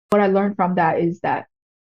What I learned from that is that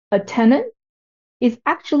a tenant is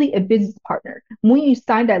actually a business partner. When you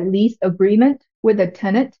sign that lease agreement with a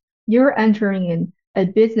tenant, you're entering in a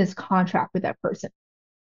business contract with that person.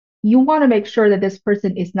 You want to make sure that this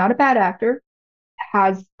person is not a bad actor,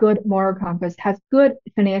 has good moral compass, has good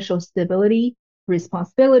financial stability,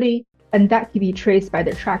 responsibility, and that can be traced by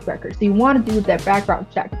their track record. So you want to do that background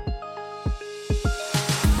check.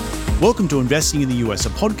 Welcome to Investing in the US, a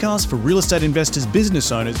podcast for real estate investors,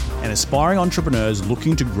 business owners, and aspiring entrepreneurs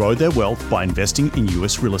looking to grow their wealth by investing in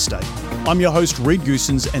US real estate. I'm your host, Reed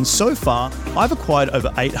Goosens, and so far, I've acquired over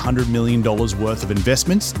 $800 million worth of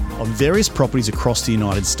investments on various properties across the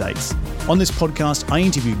United States. On this podcast, I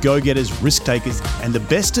interview go-getters, risk takers, and the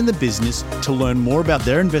best in the business to learn more about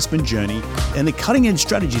their investment journey and the cutting-edge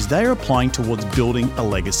strategies they are applying towards building a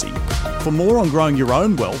legacy. For more on growing your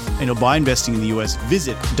own wealth and by investing in the US,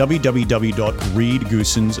 visit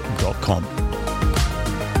www.reedgoosens.com.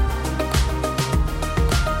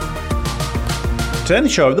 Today on the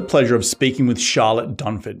show, I have the pleasure of speaking with Charlotte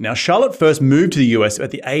Dunford. Now, Charlotte first moved to the US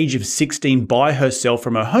at the age of 16 by herself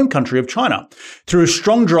from her home country of China. Through a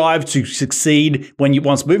strong drive to succeed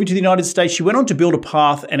once moving to the United States, she went on to build a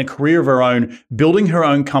path and a career of her own, building her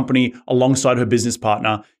own company alongside her business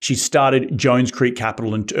partner. She started Jones Creek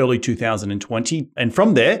Capital in early 2020. And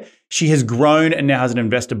from there, she has grown and now has an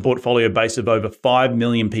investor portfolio base of over 5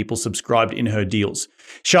 million people subscribed in her deals.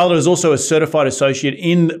 Charlotte is also a certified associate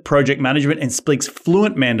in project management and speaks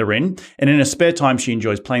fluent Mandarin. And in her spare time, she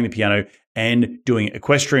enjoys playing the piano and doing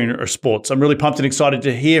equestrian or sports. I'm really pumped and excited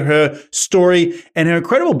to hear her story and her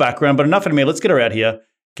incredible background. But enough of me. Let's get her out here.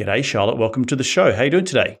 G'day, Charlotte. Welcome to the show. How are you doing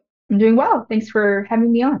today? I'm doing well. Thanks for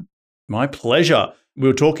having me on. My pleasure. We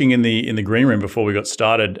were talking in the green room before we got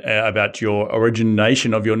started about your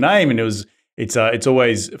origination of your name, and it's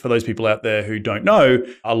always, for those people out there who don't know,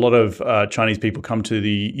 a lot of Chinese people come to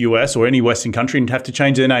the US or any Western country and have to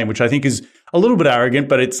change their name, which I think is a little bit arrogant,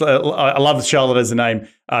 but it's I love Charlotte as a name. Do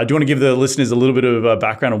you want to give the listeners a little bit of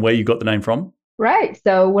background on where you got the name from? Right.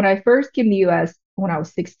 So when I first came to the US when I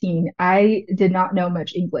was 16, I did not know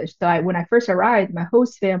much English. So when I first arrived, my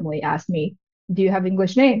host family asked me, "Do you have an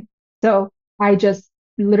English name?" So I just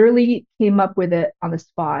literally came up with it on the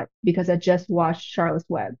spot because I just watched Charlotte's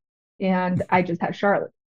Web and I just had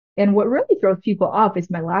Charlotte. And what really throws people off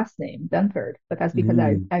is my last name, Dunford, but that's because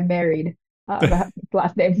I married my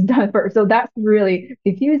last name's Dunford. So that's really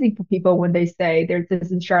confusing for people when they say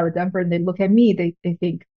this is Charlotte Dunford and they look at me, they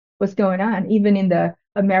think, what's going on? Even in the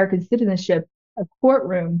American citizenship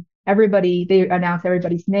courtroom, they announce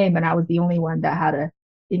everybody's name and I was the only one that had a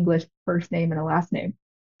English first name and a last name.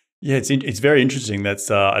 Yeah, it's very interesting.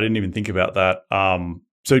 That's I didn't even think about that.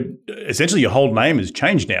 So essentially, your whole name has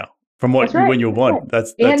changed now from when you were born. Right.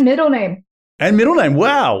 That's and middle name. And middle name.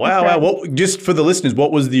 Wow. Right. What, just for the listeners,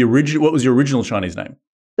 what was your original Chinese name?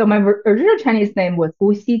 So my original Chinese name was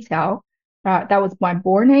Wu Xi Qiao. That was my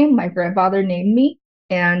born name. My grandfather named me.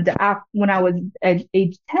 And when I was at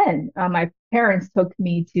age 10, my parents took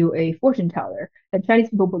me to a fortune teller. And Chinese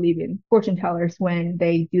people believe in fortune tellers when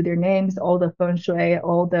they do their names, all the feng shui,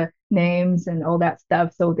 all the names and all that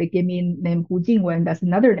stuff. So they give me a name Hu Jingwen. That's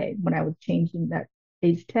another name when I was changing that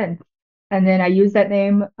age 10. And then I used that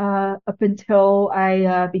name up until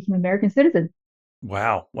I became an American citizen.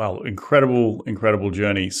 Wow. Incredible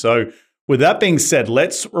journey. So with that being said,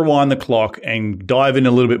 let's rewind the clock and dive in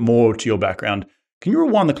a little bit more to your background. Can you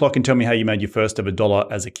rewind the clock and tell me how you made your first ever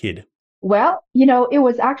dollar as a kid? Well, it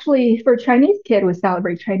was actually for a Chinese kid, we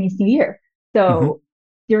celebrate Chinese New Year. So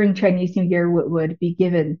during Chinese New Year, we would be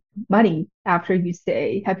given money after you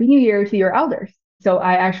say Happy New Year to your elders. So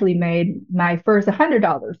I actually made my first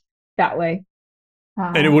 $100 that way.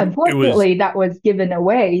 Unfortunately, that was given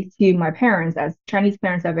away to my parents, as Chinese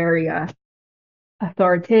parents are very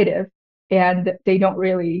authoritative and they don't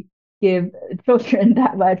really give children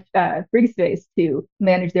that much free space to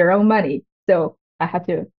manage their own money. So I had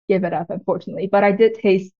to give it up, unfortunately. But I did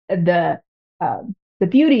taste the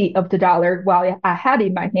beauty of the dollar while I had it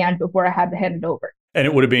in my hand before I had to hand it over. And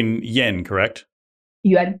it would have been yen, correct?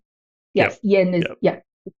 Yuan. Yes, yep. Yen is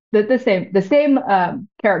the same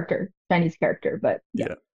character, Chinese character, but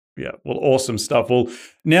yeah. Yeah. Well, awesome stuff. Well,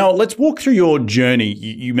 now let's walk through your journey.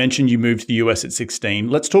 You mentioned you moved to the US at 16.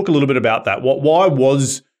 Let's talk a little bit about that.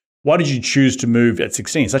 Why did you choose to move at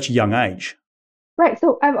 16, such a young age? Right.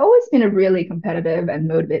 So I've always been a really competitive and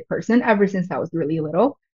motivated person ever since I was really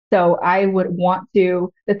little. So I would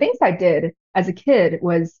the things I did as a kid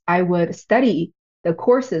was I would study the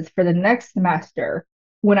courses for the next semester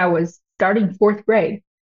when I was starting fourth grade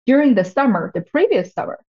during the previous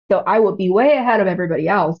summer. So I would be way ahead of everybody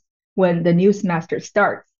else when the new semester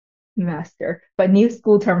starts. semester, but new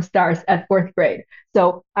school term starts at fourth grade.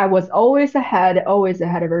 So I was always ahead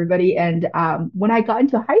of everybody. And when I got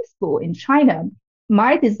into high school in China,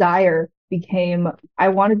 my desire became I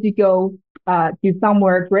wanted to go to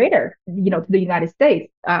somewhere greater, to the United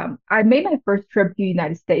States. I made my first trip to the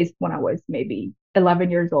United States when I was maybe 11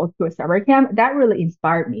 years old to a summer camp. That really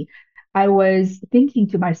inspired me. I was thinking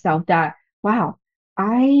to myself that, wow,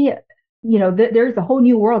 I, there's a whole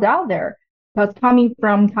new world out there. Because coming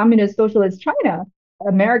from communist socialist China,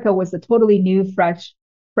 America was a totally new, fresh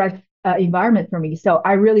environment for me. So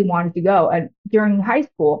I really wanted to go. And during high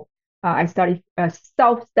school, I started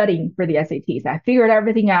self-studying for the SATs. I figured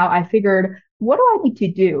everything out. I figured, what do I need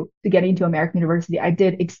to do to get into American University? I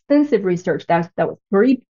did extensive research. That was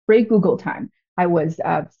pre Google time. I was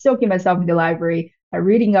soaking myself in the library,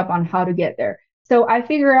 reading up on how to get there. So I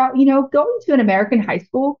figured out, going to an American high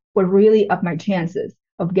school would really up my chances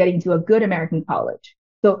of getting to a good American college.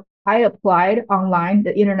 So I applied online.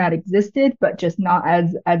 The internet existed, but just not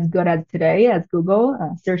as good as today as Google.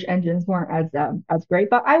 Search engines weren't as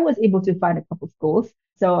great, but I was able to find a couple schools.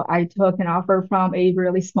 So I took an offer from a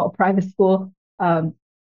really small private school,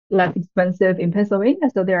 less expensive in Pennsylvania.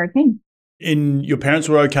 So there I came. And your parents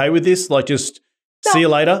were okay with this? Like, just see you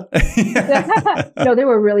No, later? no, they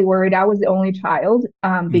were really worried. I was the only child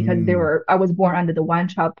because Mm, I was born under the one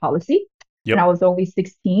child policy and I yep. was only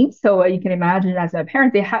 16. So you can imagine as a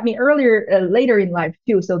parent, they had me later in life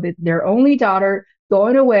too. So their only daughter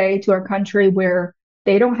going away to a country where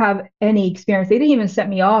they don't have any experience. They didn't even send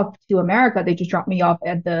me off to America. They just dropped me off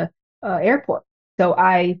at the airport. So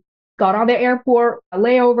I got on the airport, a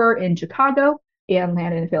layover in Chicago and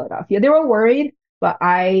landed in Philadelphia. They were worried, but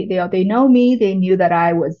they know me. They knew that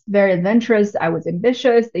I was very adventurous. I was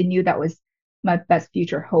ambitious. They knew that was my best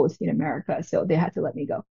future host in America. So they had to let me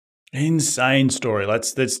go. Insane story.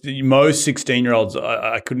 That's most 16-year-olds.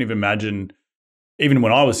 I couldn't even imagine. Even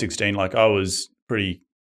when I was 16, like I was pretty,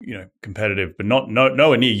 competitive, but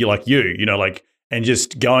nowhere near you like like, and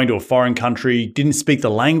just going to a foreign country, didn't speak the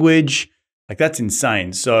language. Like, that's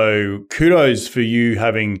insane. So kudos for you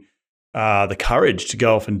having the courage to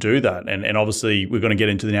go off and do that. And obviously we're going to get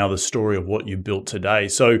into now the story of what you built today.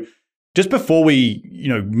 So just before we,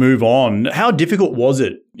 move on, how difficult was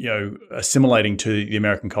it, assimilating to the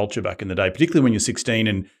American culture back in the day, particularly when you're 16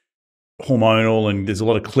 and hormonal and there's a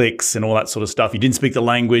lot of cliques and all that sort of stuff? You didn't speak the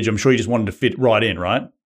language. I'm sure you just wanted to fit right in, right?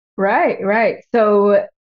 Right, right. So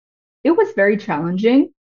it was very challenging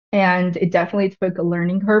and it definitely took a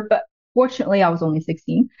learning curve, but fortunately I was only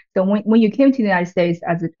 16. So when you came to the United States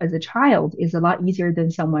as a child, it's a lot easier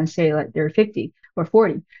than someone say like they're 50 or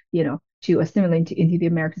 40, to assimilate into the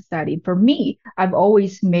American society. For me, I've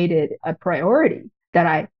always made it a priority that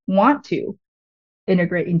I want to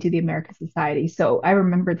integrate into the American society. So I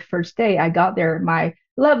remember the first day I got there, my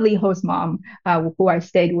lovely host mom, who I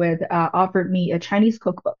stayed with, offered me a Chinese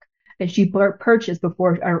cookbook that she purchased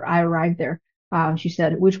before I arrived there. She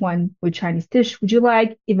said, which Chinese dish would you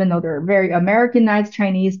like? Even though they're very Americanized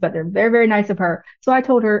Chinese, but they're very, very nice of her. So I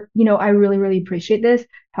told her, I really, really appreciate this.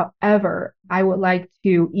 However, I would like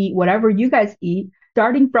to eat whatever you guys eat,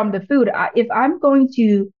 starting from the food. If I'm going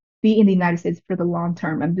to be in the United States for the long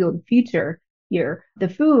term and build a future here, the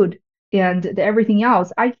food and everything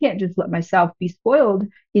else, I can't just let myself be spoiled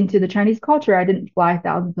into the Chinese culture. I didn't fly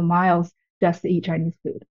thousands of miles just to eat Chinese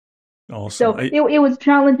food. Awesome. So it was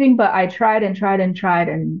challenging, but I tried and tried and tried.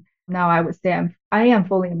 And now I would say I am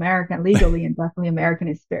fully American legally and definitely American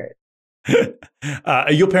in spirit.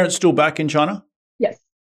 Are your parents still back in China? Yes.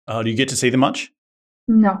 Do you get to see them much?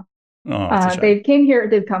 No. Oh, it's a shame.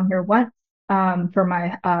 They've come here once for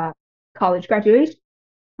my college graduation,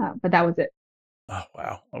 but that was it. Oh,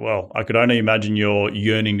 wow. Well, I could only imagine you're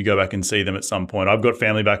yearning to go back and see them at some point. I've got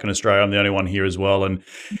family back in Australia. I'm the only one here as well. And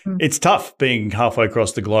Mhm. it's tough being halfway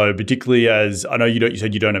across the globe, particularly as I know you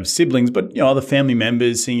said you don't have siblings, but, other family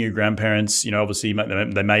members, seeing your grandparents, obviously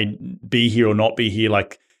they may be here or not be here,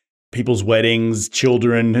 like people's weddings,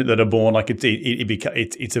 children that are born. Like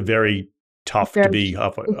it's a very tough to be It's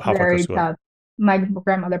halfway across very the globe. tough. My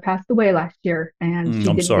grandmother passed away last year, and she I'm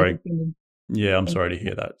didn't get to sorry. see me. Yeah, I'm Thank sorry to you.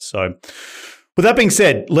 hear that. So, with that being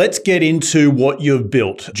said, let's get into what you've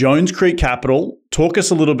built. Jones Creek Capital. Talk us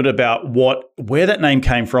a little bit about where that name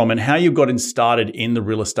came from and how you got started in the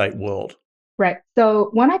real estate world. Right. So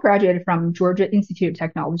when I graduated from Georgia Institute of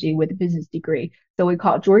Technology with a business degree, so we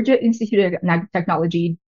call it Georgia Institute of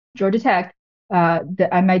Technology, Georgia Tech, the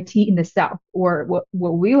MIT in the South, or what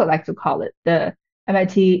we would like to call it, the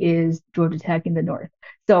MIT is Georgia Tech in the north.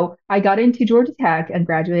 So I got into Georgia Tech and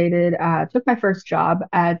graduated, took my first job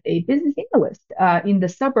as a business analyst in the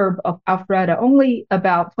suburb of Alpharetta, only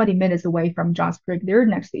about 20 minutes away from Johns Creek. They're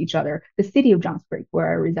next to each other, the city of Johns Creek, where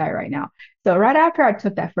I reside right now. So right after I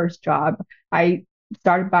took that first job, I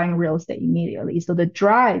started buying real estate immediately. So the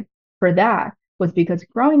drive for that was because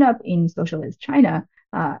growing up in socialist China,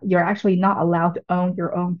 you're actually not allowed to own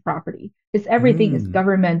your own property. It's everything is Mm.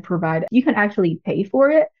 government provided. You can actually pay for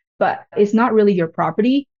it, but it's not really your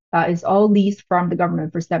property. It's all leased from the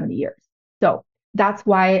government for 70 years. So that's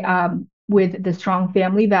why, with the strong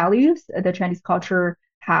family values the Chinese culture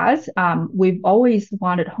has, we've always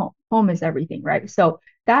wanted home. Home is everything, right? So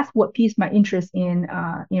that's what piqued my interest in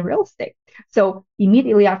real estate. So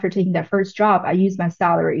immediately after taking that first job, I used my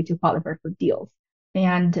salary to qualify for deals.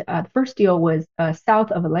 And the first deal was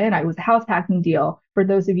south of Atlanta. It was a house hacking deal. For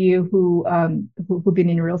those of you who've been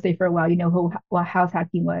in real estate for a while, you know what house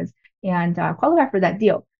hacking was, and qualified for that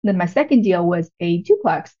deal. And then my second deal was a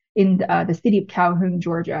duplex in the city of Calhoun,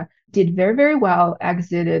 Georgia. Did very, very well.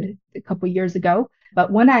 Exited a couple of years ago.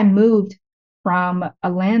 But when I moved from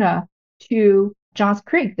Atlanta to Johns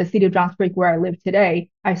Creek, the city of Johns Creek, where I live today,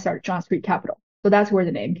 I started Johns Creek Capital. So that's where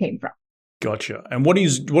the name came from. Gotcha. And what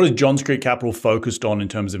is Johns Creek Capital focused on in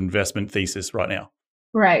terms of investment thesis right now?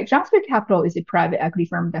 Right. Johns Creek Capital is a private equity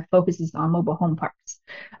firm that focuses on mobile home parks,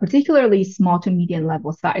 particularly small to medium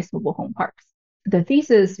level size mobile home parks. The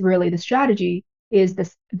thesis, really, the strategy is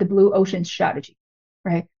the blue ocean strategy,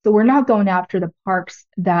 right? So we're not going after the parks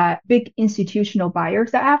that big institutional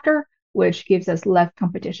buyers are after, which gives us less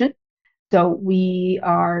competition. So we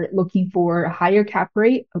are looking for a higher cap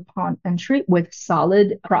rate upon entry with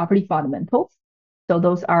solid property fundamentals. So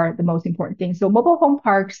those are the most important things. So mobile home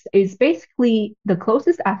parks is basically the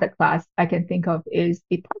closest asset class I can think of is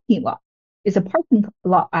a parking lot. It's a parking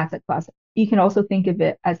lot asset class. You can also think of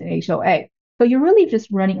it as an HOA. So you're really just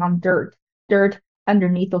running on dirt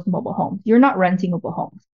underneath those mobile homes. You're not renting mobile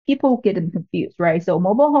homes. People get them confused, right? So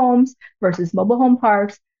mobile homes versus mobile home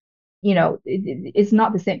parks, it's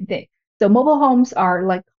not the same thing. So mobile homes are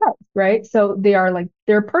like cars, right? So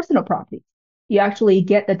they're personal property. You actually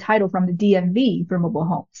get the title from the DMV for mobile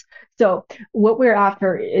homes. So what we're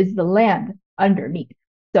after is the land underneath.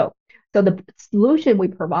 So so the solution we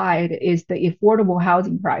provide is the affordable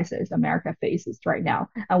housing crisis America faces right now,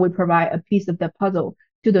 and we provide a piece of the puzzle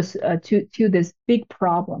to this big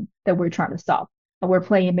problem that we're trying to solve, and we're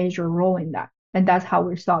playing a major role in that, and that's how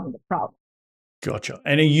we're solving the problem. Gotcha.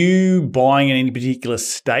 And are you buying in any particular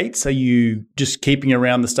states? Are you just keeping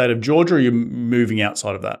around the state of Georgia, or are you moving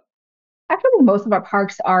outside of that? Actually, most of our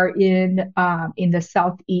parks are in the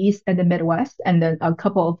southeast and the Midwest, and then a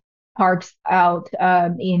couple of parks out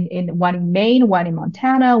in one in Maine, one in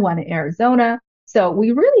Montana, one in Arizona. So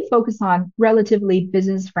we really focus on relatively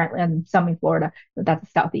business friendly, and some in Florida. That's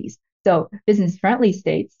the southeast. So business friendly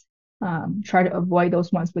states, try to avoid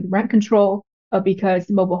those ones with rent control. Because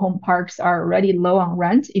mobile home parks are already low on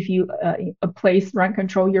rent. If you place rent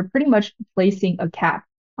control, you're pretty much placing a cap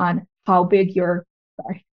on how big your.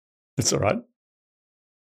 Sorry, That's all right.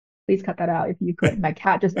 please cut that out if you could. My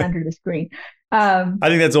cat just entered the screen. I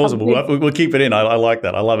think that's awesome. We'll keep it in. I like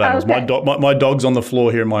that. I love animals. Okay. My dog's on the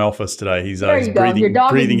floor here in my office today. He's There you go. Your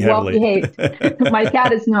dog breathing is well heavily. behaved. My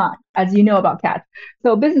cat is not, as you know about cats.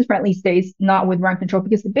 So business friendly states not with rent control,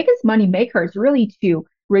 because the biggest money maker is really to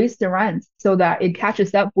raise the rents so that it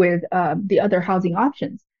catches up with the other housing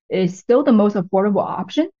options. It is still the most affordable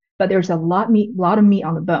option, but there's a lot of meat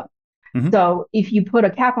on the bone. Mm-hmm. So if you put a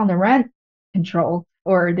cap on the rent control,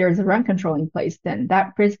 or there's a rent control in place, then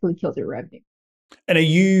that basically kills your revenue. And are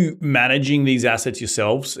you managing these assets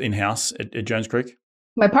yourselves in-house at Jones Creek?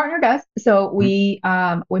 My partner does. So we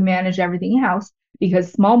manage everything in house,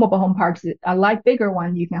 because small mobile home parks, like bigger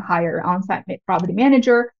ones, you can hire an on-site property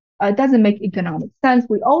manager. It doesn't make economic sense.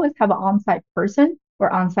 We always have an on-site person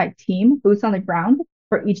or on-site team, boots on the ground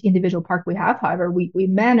for each individual park we have. However, we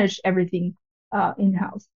manage everything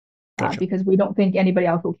in-house. Gotcha. Because we don't think anybody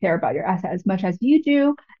else will care about your asset as much as you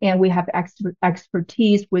do. And we have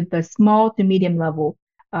expertise with the small to medium level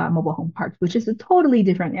mobile home parks, which is a totally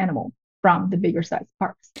different animal from the bigger size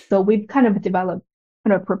parks. So we've kind of developed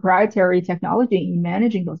kind of proprietary technology in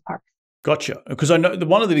managing those parks. Gotcha. Because I know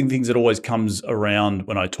one of the big things that always comes around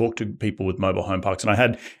when I talk to people with mobile home parks, and I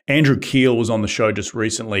had Andrew Keel was on the show just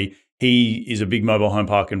recently. He is a big mobile home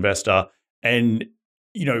park investor, and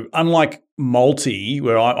unlike multi,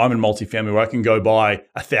 where I'm in multifamily, where I can go buy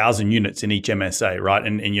 1,000 units in each MSA, right?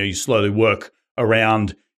 And you slowly work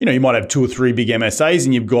around, you might have 2 or 3 big MSAs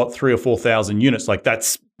and you've got 3,000 or 4,000 units. Like,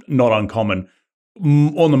 that's not uncommon.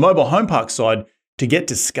 On the mobile home park side, to get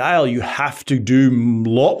to scale, you have to do a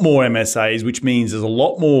lot more MSAs, which means there's a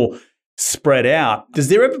lot more spread out. Does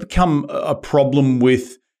there ever become a problem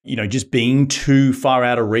with, just being too far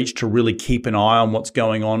out of reach to really keep an eye on what's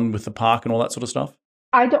going on with the park and all that sort of stuff?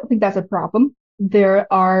 I don't think that's a problem.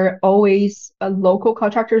 There are always local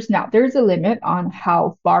contractors. Now, there's a limit on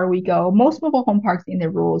how far we go. Most mobile home parks in the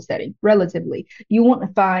rural setting, relatively, you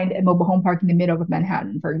won't find a mobile home park in the middle of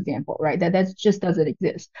Manhattan, for example, right? That just doesn't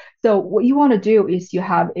exist. So what you want to do is you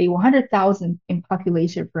have a 100,000 in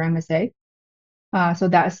population for MSA. So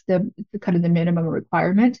that's the kind of the minimum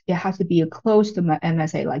requirement. It has to be close to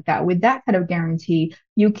MSA like that. With that kind of guarantee,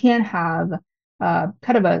 you can have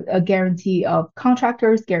kind of a guarantee of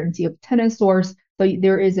contractors, guarantee of tenant source. So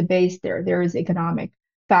there is a base there. There is economic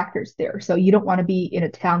factors there. So you don't want to be in a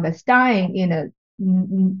town that's dying in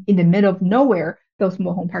the middle of nowhere. Those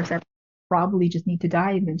mobile home parks are probably just need to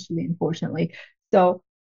die eventually, unfortunately. So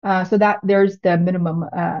that there's the minimum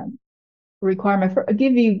requirement for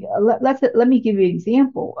let me give you an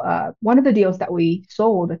example. One of the deals that we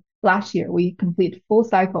sold last year, we completed full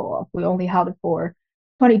cycle. We only held it for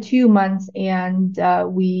 22 months, and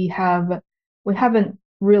we haven't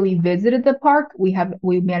really visited the park. We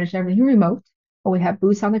managed everything remote. We have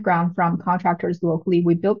boots on the ground from contractors locally.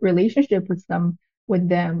 We built relationship with them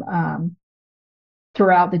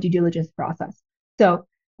throughout the due diligence process. So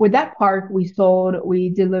with that park, we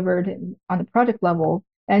delivered on the project level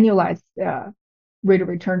annualized rate of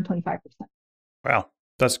return 25%. Wow,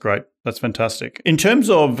 that's great. That's fantastic. In terms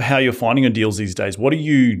of how you're finding your deals these days, what are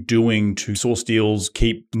you doing to source deals,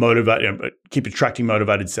 keep attracting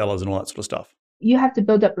motivated sellers and all that sort of stuff? You have to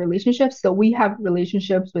build up relationships. So we have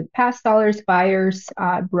relationships with past sellers, buyers,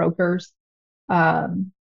 brokers.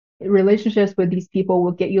 Relationships with these people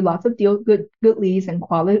will get you lots of good leads and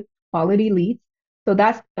quality leads. So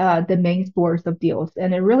that's the main source of deals,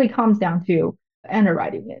 and it really comes down to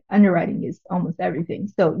underwriting. Underwriting is almost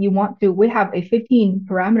everything. So we have a 15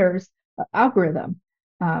 parameters algorithm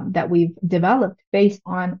that we've developed based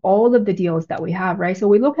on all of the deals that we have, right? So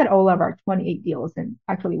we look at all of our 28 deals, and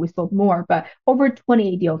actually we sold more, but over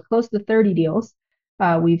 28 deals, close to 30 deals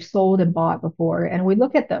we've sold and bought before, and we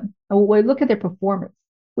look at them, and we look at their performance.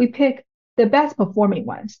 We pick the best performing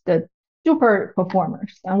ones, the super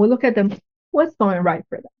performers, and we look at them, what's going right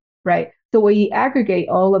for them, right? So we aggregate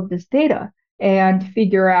all of this data and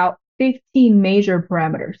figure out 15 major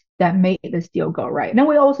parameters that made this deal go right. And then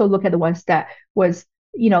we also look at the ones that was,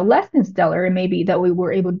 less than stellar and maybe that we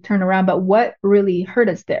were able to turn around, but what really hurt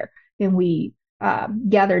us there. And we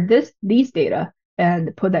gathered these data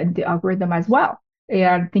and put that into the algorithm as well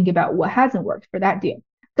and think about what hasn't worked for that deal.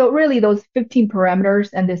 So really those 15 parameters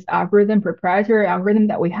and this proprietary algorithm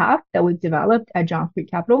that we've developed at John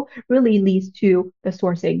Street Capital really leads to the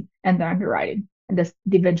sourcing and the underwriting and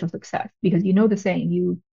the eventual success, because the saying,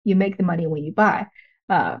 you make the money when you buy.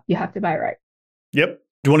 You have to buy right. Yep.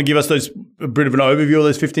 Do you want to give us a bit of an overview of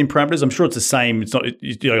those 15 parameters? I'm sure it's the same. It's not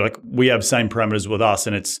like we have same parameters with us,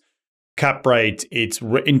 and it's cap rate, it's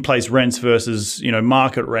in-place rents versus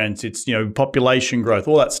market rents, it's population growth,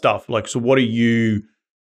 all that stuff. Like, so what are you?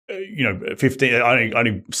 15. I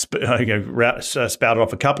only spouted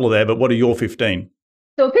off a couple of there, but what are your 15?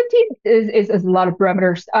 So 15 is a lot of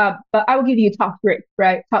parameters, but I will give you top three,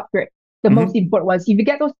 right? Top three. The most important ones. If you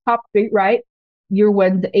get those top three right, you're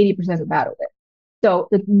win the 80% of the battle there. So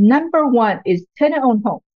the number one is tenant-owned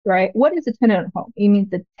home, right? What is a tenant-owned home? It means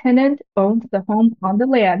the tenant owns the home on the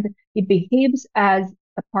land. It behaves as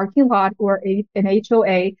a parking lot or an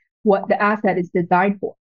HOA, what the asset is designed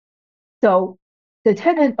for. So the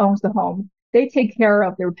tenant owns the home. They take care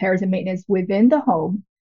of the repairs and maintenance within the home.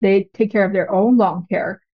 They take care of their own lawn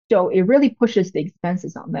care. So it really pushes the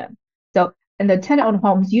expenses on them. And the tenant-owned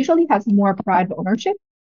homes usually has more private ownership.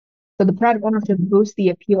 So the private ownership boosts the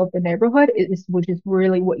appeal of the neighborhood, which is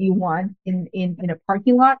really what you want in a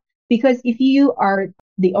parking lot. Because if you are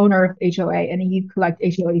the owner of HOA and you collect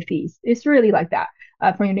HOA fees, it's really like that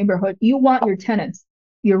for your neighborhood. You want your tenants,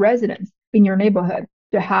 your residents in your neighborhood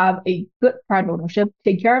to have a good private ownership,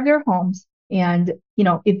 take care of their homes. And,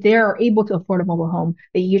 if they're able to afford a mobile home,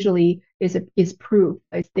 they usually is proof.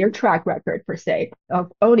 It's their track record, per se,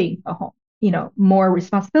 of owning a home. More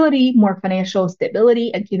responsibility, more financial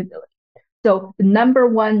stability and capability. So the number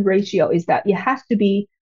one ratio is that it has to be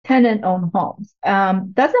tenant-owned homes.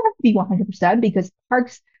 Doesn't have to be 100% because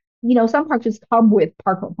parks, some parks just come with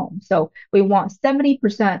park-owned homes. So we want 70%,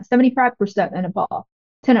 75% and above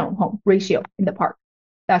tenant-owned home ratio in the park.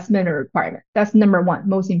 That's minimum requirement. That's number one,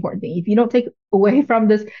 most important thing. If you don't take away from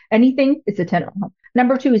this anything, it's a tenant-owned home.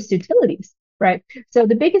 Number two is utilities. Right. So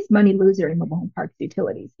the biggest money loser in mobile home parks is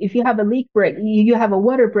utilities. If you have a leak break, you have a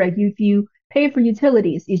water break, if you pay for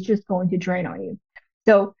utilities is just going to drain on you.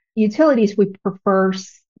 So utilities, we prefer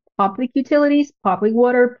public utilities, public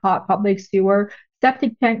water, public sewer,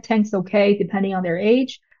 septic tanks, okay, depending on their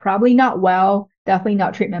age. Probably not well, definitely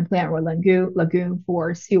not treatment plant or lagoon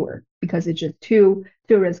for sewer because it's just too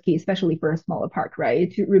risky, especially for a smaller park,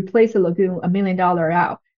 right? To replace a lagoon, $1 million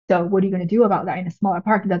out. So what are you going to do about that in a smaller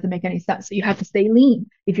park? It doesn't make any sense. So you have to stay lean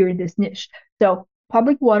if you're in this niche. So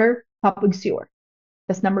public water, public sewer.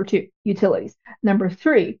 That's number two, utilities. Number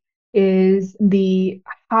three is the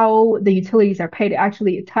how the utilities are paid.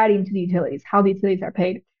 Actually tied into the utilities, how the utilities are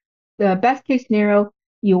paid. The best case scenario,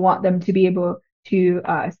 you want them to be able to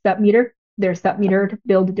sub-meter. They're sub-metered,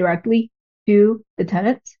 billed directly to the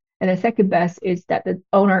tenants. And the second best is that the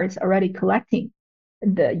owner is already collecting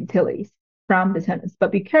the utilities from the tenants.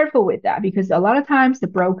 But be careful with that because a lot of times the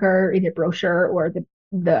broker in the brochure or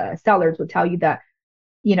the sellers will tell you that,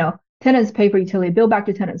 tenants pay for utility bill back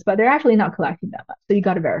to tenants, but they're actually not collecting that much. So you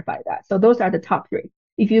got to verify that. So those are the top three.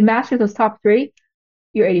 If you master those top three,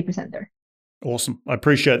 you're 80% there. Awesome. I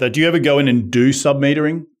appreciate that. Do you ever go in and do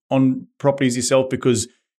sub-metering on properties yourself? Because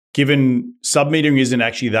given sub-metering isn't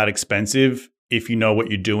actually that expensive if you know what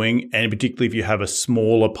you're doing, and particularly if you have a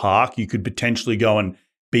smaller park, you could potentially go and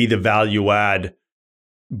be the value add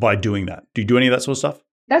by doing that. Do you do any of that sort of stuff?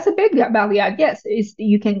 That's a big value add. Yes,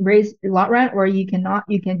 you can raise lot rent or you cannot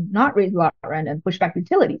raise lot rent and push back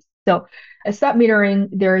utilities. So a sub-metering,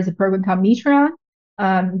 there is a program called Metron.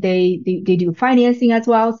 They do financing as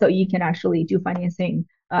well. So you can actually do financing,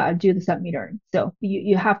 do the sub-metering. So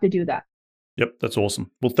you have to do that. Yep, that's awesome.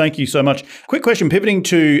 Well, thank you so much. Quick question, pivoting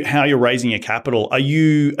to how you're raising your capital. Are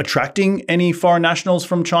you attracting any foreign nationals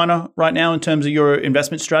from China right now in terms of your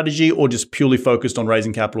investment strategy, or just purely focused on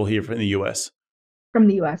raising capital here in the US? From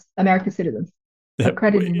the US, American citizens,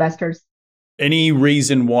 accredited investors. Any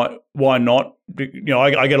reason why not?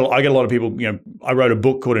 I get a lot of people. I wrote a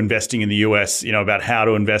book called Investing in the US. About how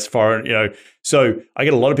to invest foreign. So I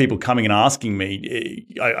get a lot of people coming and asking me.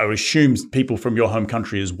 I assume people from your home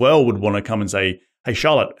country as well would want to come and say, "Hey,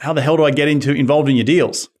 Charlotte, how the hell do I get involved in your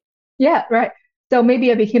deals?" Yeah, right. So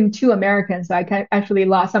maybe I became too American, so I actually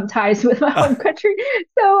lost some ties with my home country.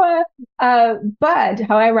 So, but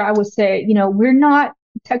however, I would say, we're not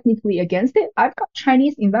technically against it. I've got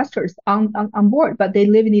Chinese investors on board, but they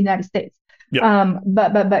live in the United States. Yep.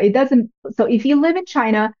 But it doesn't. So if you live in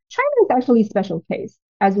China is actually a special case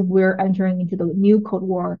as we're entering into the new Cold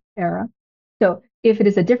War era. So if it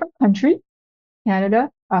is a different country,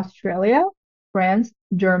 Canada, Australia, France,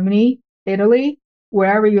 Germany, Italy,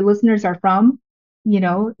 wherever your listeners are from,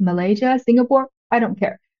 Malaysia, Singapore, I don't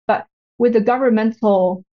care. But with the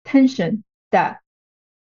governmental tension that,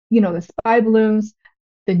 the spy balloons,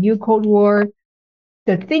 the new Cold War,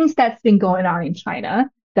 the things that's been going on in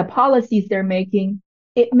China, the policies they're making,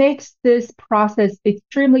 it makes this process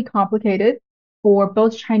extremely complicated for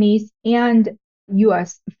both Chinese and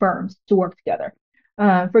US firms to work together.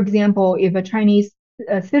 For example, if a Chinese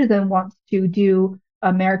citizen wants to do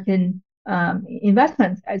American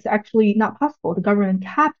investments, it's actually not possible. The government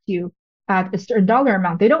caps you at a certain dollar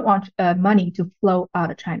amount. They don't want money to flow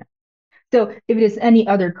out of China. So if it is any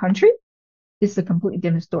other country, it's a completely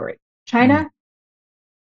different story. China,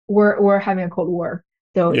 we're having a Cold War,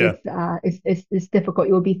 so it's difficult.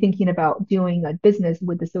 You'll be thinking about doing a business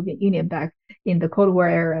with the Soviet Union back in the Cold War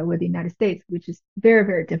era with the United States, which is very,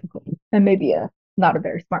 very difficult and maybe not a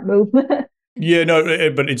very smart move. Yeah,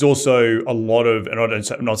 no, but it's also a lot of, and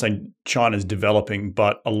I'm not saying China's developing,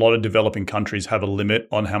 but a lot of developing countries have a limit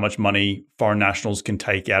on how much money foreign nationals can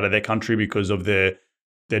take out of their country because of their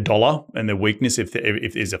dollar and their weakness. If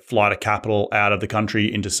there's a flight of capital out of the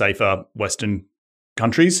country into safer Western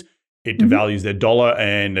countries, it devalues their dollar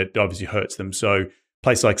and it obviously hurts them. So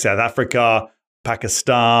places like South Africa,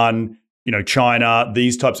 Pakistan, China,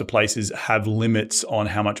 these types of places have limits on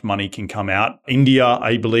how much money can come out. India,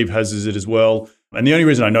 I believe, has it as well. And the only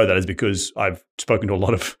reason I know that is because I've spoken to a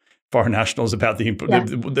lot of foreign nationals about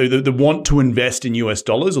the want to invest in US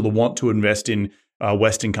dollars or the want to invest in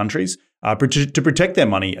Western countries to protect their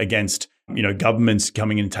money against, governments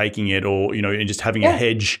coming and taking it or, and just having a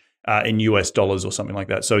hedge in US dollars or something like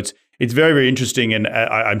that. So it's very, very interesting. And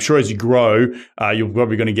I'm sure as you grow, you're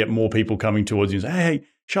probably going to get more people coming towards you and say, hey,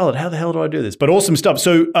 Charlotte, how the hell do I do this? But awesome stuff.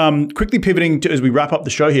 So quickly pivoting to, as we wrap up the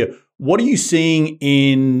show here, what are you seeing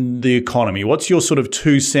in the economy? What's your sort of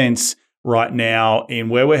 2 cents right now in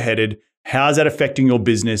where we're headed? How's that affecting your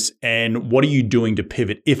business? And what are you doing to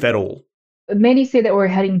pivot, if at all? Many say that we're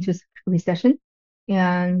heading into a recession.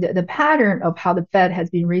 And the pattern of how the Fed has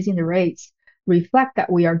been raising the rates reflect that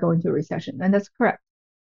we are going to a recession. And that's correct.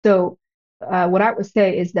 So what I would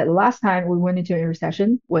say is that the last time we went into a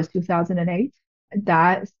recession was 2008.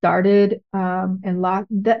 That started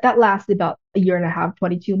that lasted about a year and a half,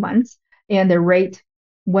 22 months, and the rate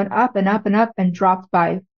went up and up and up and dropped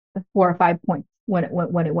by 4 or 5 points when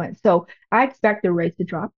it went. So I expect the rate to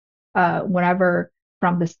drop whenever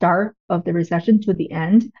from the start of the recession to the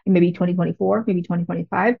end, maybe 2024, maybe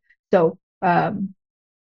 2025. So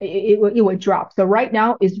it would drop. So right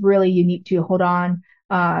now is really you need to hold on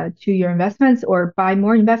to your investments or buy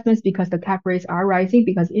more investments because the cap rates are rising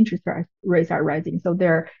because interest rates are rising. So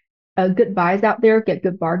there are good buys out there, get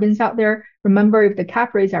good bargains out there. Remember, if the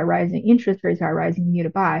cap rates are rising, interest rates are rising, you need to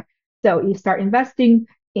buy. So you start investing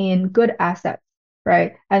in good assets,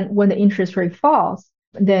 right? And when the interest rate falls,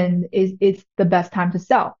 then it's the best time to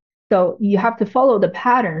sell. So you have to follow the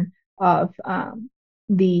pattern of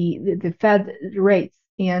the Fed rates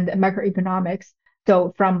and macroeconomics.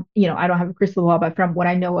 So from, I don't have a crystal ball, but from what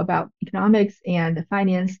I know about economics and the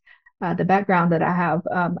finance, the background that I have,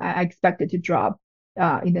 I expect it to drop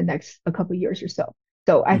in the next a couple of years or so.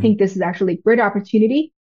 So I think this is actually a great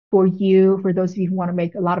opportunity for those of you who want to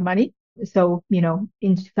make a lot of money. So,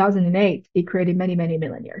 in 2008, it created many, many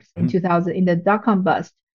millionaires. In 2000, in the dot-com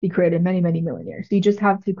bust, it created many, many millionaires. So you just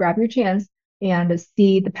have to grab your chance and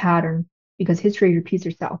see the pattern because history repeats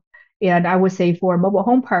itself. And I would say for mobile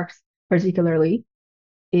home parks, particularly,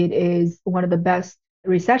 it is one of the best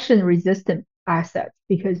recession-resistant assets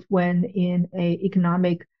because when in a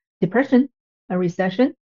economic depression, a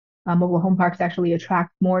recession, mobile home parks actually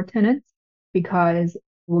attract more tenants because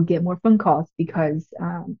we'll get more phone calls because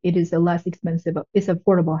it is a less expensive, it's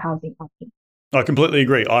affordable housing option. I completely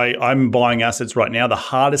agree. I'm buying assets right now. The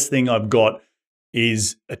hardest thing I've got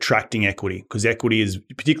is attracting equity because equity is,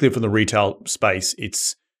 particularly from the retail space,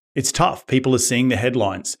 it's tough. People are seeing the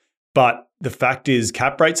headlines. But the fact is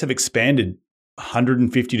cap rates have expanded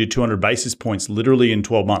 150 to 200 basis points literally in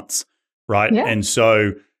 12 months, right? Yeah. And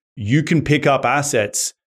so you can pick up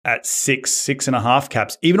assets at 6.5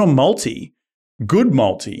 caps, even on good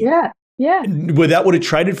multi. Yeah. Where that would have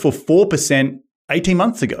traded for 4% 18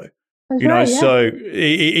 months ago. That's right, yeah. So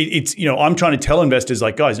it's, I'm trying to tell investors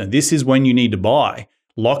like, guys, this is when you need to buy.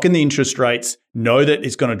 Lock in the interest rates, know that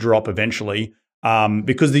it's going to drop eventually.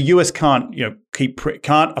 Because the US can't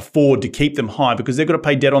afford to keep them high because they've got to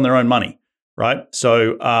pay debt on their own money, right?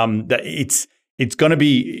 So that it's going to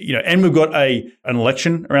be, and we've got an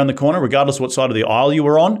election around the corner, regardless of what side of the aisle you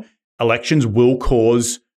were on. Elections will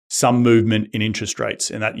cause some movement in interest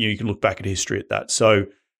rates, and that you can look back at history at that. So,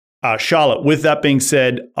 Charlotte, with that being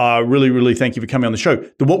said, really, really thank you for coming on the show.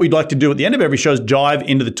 What we'd like to do at the end of every show is dive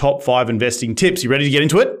into the top 5 investing tips. You ready to get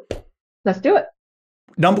into it? Let's do it.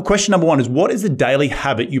 Question number 1 is, what is the daily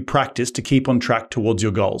habit you practice to keep on track towards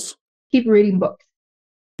your goals? Keep reading books.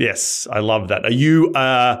 Yes, I love that. Are you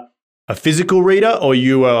a physical reader or are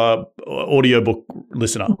you a audiobook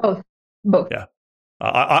listener? Both. Yeah.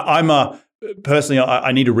 Personally,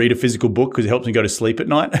 I need to read a physical book because it helps me go to sleep at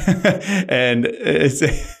night. And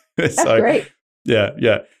That's great.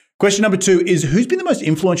 Yeah. Question number 2 is, who's been the most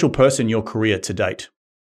influential person in your career to date?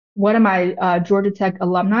 One of my Georgia Tech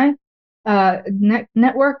alumni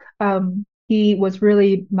network. He was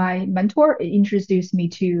really my mentor. It introduced me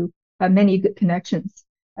to many good connections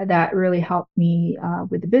that really helped me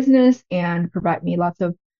with the business and provide me lots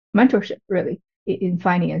of mentorship, really, in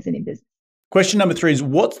finance and in business. Question number 3 is,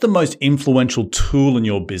 what's the most influential tool in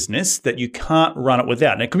your business that you can't run it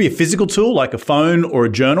without? And it could be a physical tool like a phone or a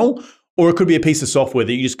journal, or it could be a piece of software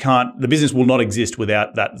that you just can't, the business will not exist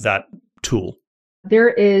without that tool. There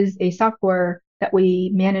is a software that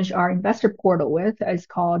we manage our investor portal with. It's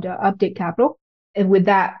called Update Capital. And with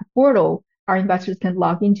that portal, our investors can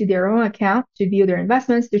log into their own account to view their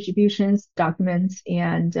investments, distributions, documents,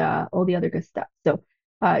 and all the other good stuff. So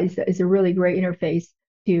it's a really great interface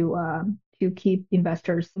to keep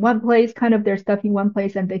investors in one place, kind of their stuff in one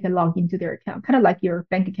place, and they can log into their account, kind of like your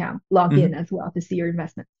bank account, log in as well to see your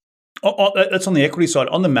investments. That's on the equity side.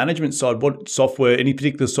 On the management side, what software, any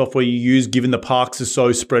particular software you use, given the parks are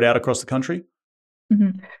so spread out across the country?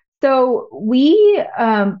 So we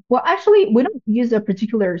don't use a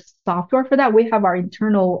particular software for that. We have our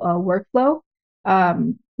internal workflow.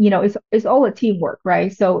 It's all a teamwork,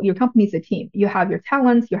 right? So your company is a team. You have your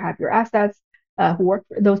talents, you have your assets,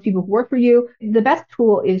 those people who work for you. The best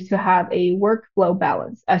tool is to have a workflow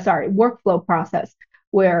process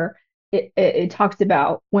where it talks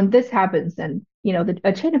about when this happens and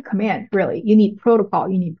a chain of command. Really, you need protocol,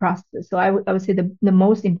 you need processes. So I would say the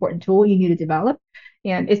most important tool you need to develop,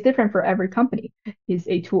 and it's different for every company, is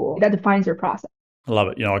a tool that defines your process. I love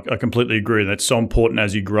it. I completely agree. And that's so important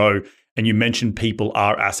as you grow. And you mentioned people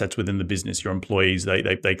are assets within the business. Your employees,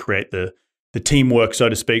 they create the the teamwork, so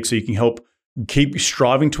to speak, so you can help keep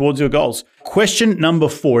striving towards your goals. Question number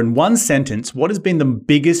 4, in one sentence, what has been the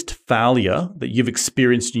biggest failure that you've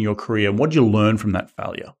experienced in your career? And what did you learn from that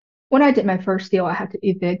failure? When I did my first deal, I had to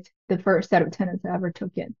evict the first set of tenants I ever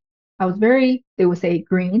took in. I was very, they would say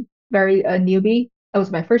green, very newbie. That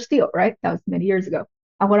was my first deal, right? That was many years ago.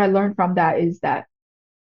 And what I learned from that is that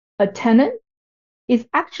a tenant is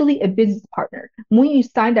actually a business partner. When you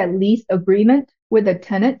sign that lease agreement with a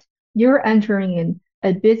tenant, you're entering in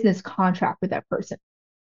a business contract with that person.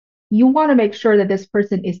 You want to make sure that this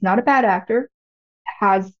person is not a bad actor,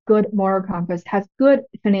 has good moral compass, has good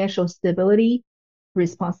financial stability,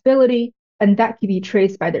 responsibility, and that can be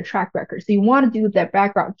traced by their track record. So you want to do that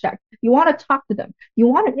background check. You want to talk to them. You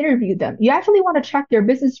want to interview them. You actually want to check their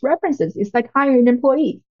business references. It's like hiring an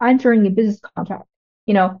employee, entering a business contract.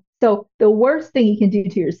 So the worst thing you can do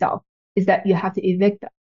to yourself is that you have to evict them.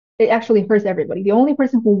 It actually hurts everybody. The only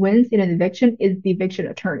person who wins in an eviction is the eviction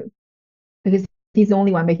attorney because he's the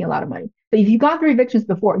only one making a lot of money. But if you've gone through evictions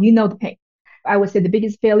before, you know the pain. I would say the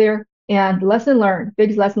biggest failure and lesson learned,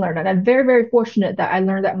 biggest lesson learned. And I'm very, very fortunate that I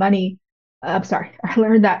learned that I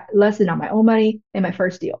learned that lesson on my own money in my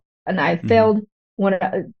first deal. And I failed when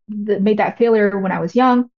I made that failure when I was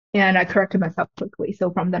young, and I corrected myself quickly.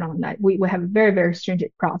 So from then on, we have a very, very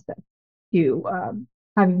stringent process to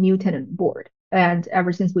having new tenant on board. And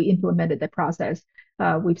ever since we implemented the process,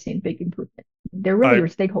 we've seen big improvement. They're really your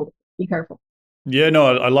stakeholders. Be careful. Yeah,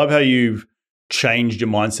 no, I love how you've changed your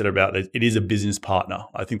mindset about it. It is a business partner.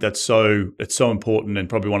 I think it's so important and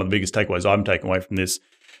probably one of the biggest takeaways I'm taking away from this.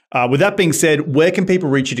 With that being said, where can people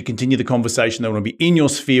reach you to continue the conversation? They want to be in your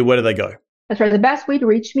sphere. Where do they go? That's right. The best way to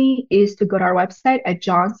reach me is to go to our website at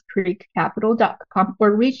johnscreekcapital.com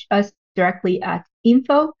or reach us directly at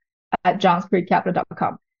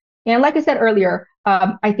info@johnscreekcapital.com. And like I said earlier,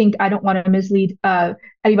 I think I don't want to mislead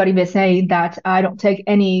anybody by saying that I don't take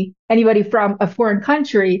anybody from a foreign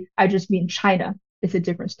country. I just mean China. It's a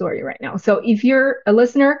different story right now. So if you're a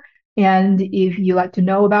listener and if you like to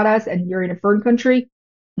know about us and you're in a foreign country,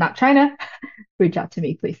 not China, reach out to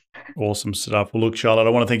me, please. Awesome stuff. Well, look, Charlotte,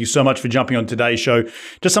 I want to thank you so much for jumping on today's show.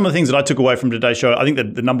 Just some of the things that I took away from today's show. I think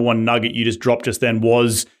that the number one nugget you just dropped just then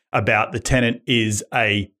was about the tenant is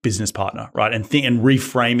a business partner, right? And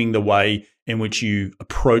reframing the way in which you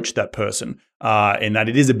approach that person, and that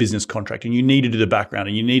it is a business contract, and you need to do the background,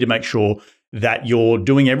 and you need to make sure that you're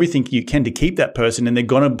doing everything you can to keep that person, and they're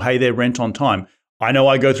going to pay their rent on time. I know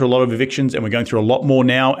I go through a lot of evictions, and we're going through a lot more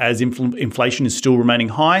now as inflation is still remaining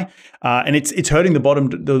high, and it's hurting the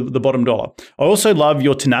bottom dollar. I also love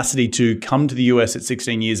your tenacity to come to the US at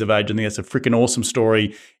 16 years of age. I think that's a freaking awesome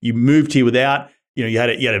story. You moved here without, you had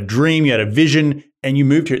a dream, you had a vision, and you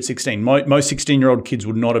moved here at 16. Most 16-year-old kids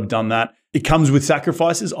would not have done that. It comes with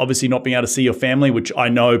sacrifices, obviously not being able to see your family, which I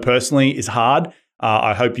know personally is hard.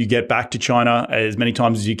 I hope you get back to China as many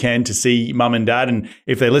times as you can to see mum and dad. And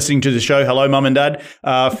if they're listening to the show, hello, mum and dad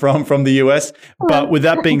from the US. But with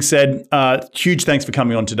that being said, huge thanks for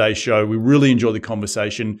coming on today's show. We really enjoyed the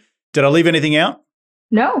conversation. Did I leave anything out?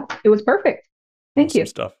 No, it was perfect. Thank you.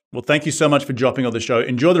 Stuff. Well, thank you so much for dropping on the show.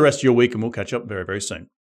 Enjoy the rest of your week, and we'll catch up very, very soon.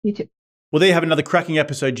 You too. Well, there you have another cracking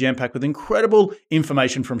episode jam-packed with incredible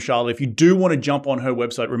information from Charlotte. If you do want to jump on her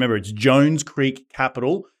website, remember it's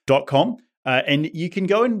jonescreekcapital.com. And you can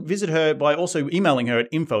go and visit her by also emailing her at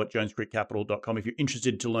info@jonescreekcapital.com if you're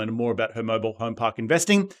interested to learn more about her mobile home park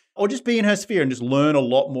investing, or just be in her sphere and just learn a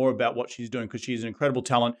lot more about what she's doing, because she's an incredible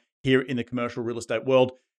talent here in the commercial real estate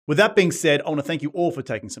world. With that being said, I want to thank you all for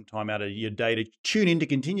taking some time out of your day to tune in to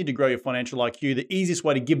continue to grow your financial IQ. The easiest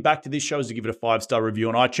way to give back to this show is to give it a 5-star review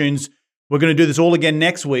on iTunes. We're going to do this all again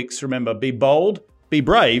next week. So remember, be bold, be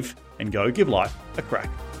brave, and go give life a crack.